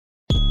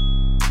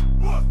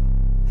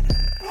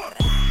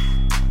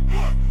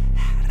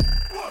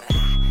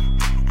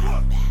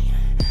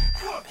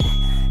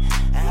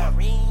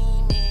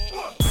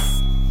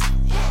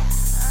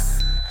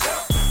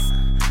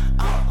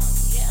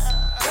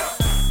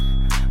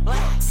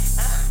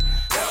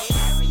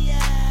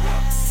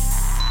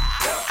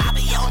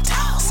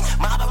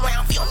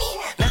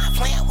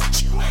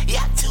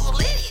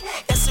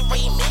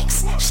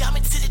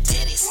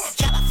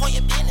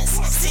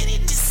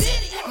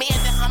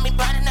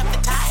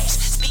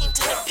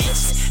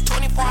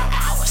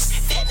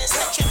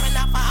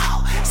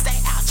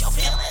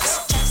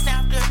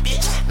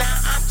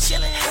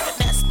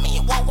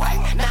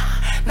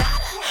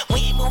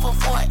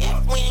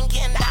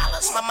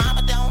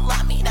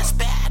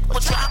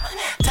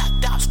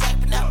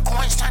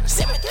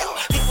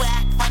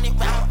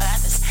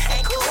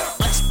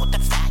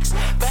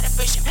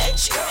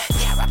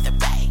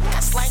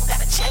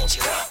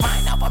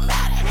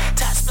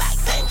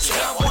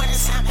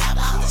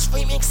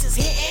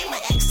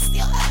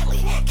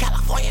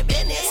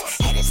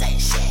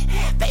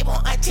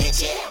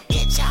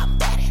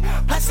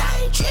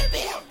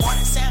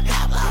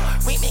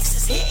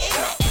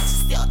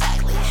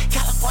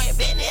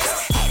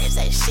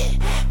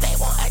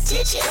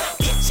attention.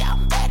 Bitch,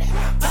 I'm better,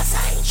 plus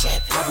I ain't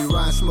tripping. I be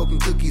riding, smoking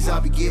cookies, I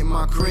be getting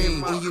my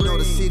cream. And you know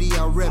the city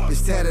I rep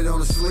is tatted on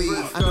the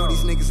sleeve. I know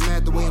these niggas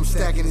mad the way I'm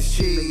stacking his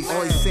cheese.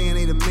 Always saying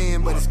they the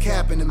man, but it's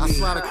capping to me. I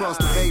slide across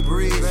the Bay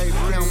Bridge,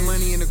 count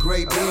money in the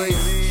great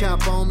bins.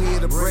 Chop on me,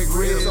 it'll break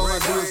ribs. All I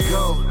do is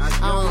go.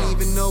 I don't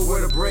even know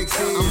where the brakes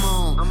is. I'm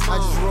on. I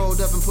just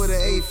rolled up and put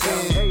an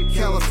eighth in.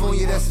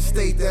 California, that's the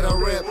state that I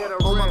rep.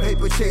 On my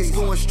paper chase,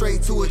 going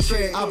straight to a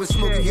check. I've been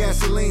smoking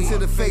gasoline to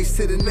the face,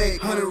 to the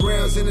neck. 100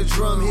 rounds in the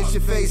drum, hit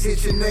your face,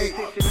 hit your neck.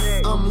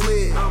 I'm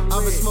lit.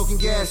 I've been smoking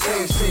gas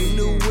station.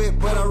 New whip,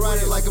 but I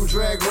ride it like I'm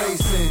drag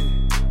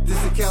racing.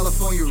 This is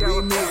California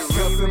remix.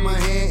 Cup in my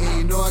hand, and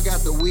you know I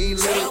got the weed lit.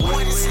 Say more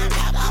than some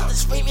out, all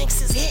this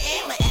remix is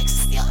hitting. My ex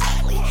is still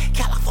ugly.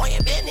 California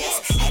business,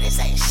 haters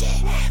ain't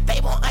shit. They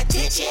want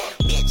attention.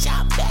 Bitch,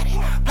 I'm better.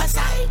 Plus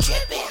I ain't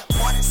tripping.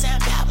 More than San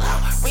Pablo,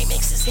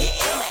 remix is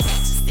hitting. My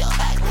ex is still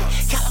ugly.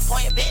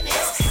 California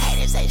business,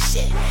 haters ain't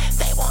shit.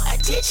 They want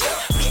attention.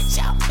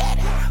 Bitch, I'm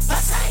better.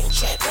 Plus I ain't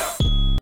tripping.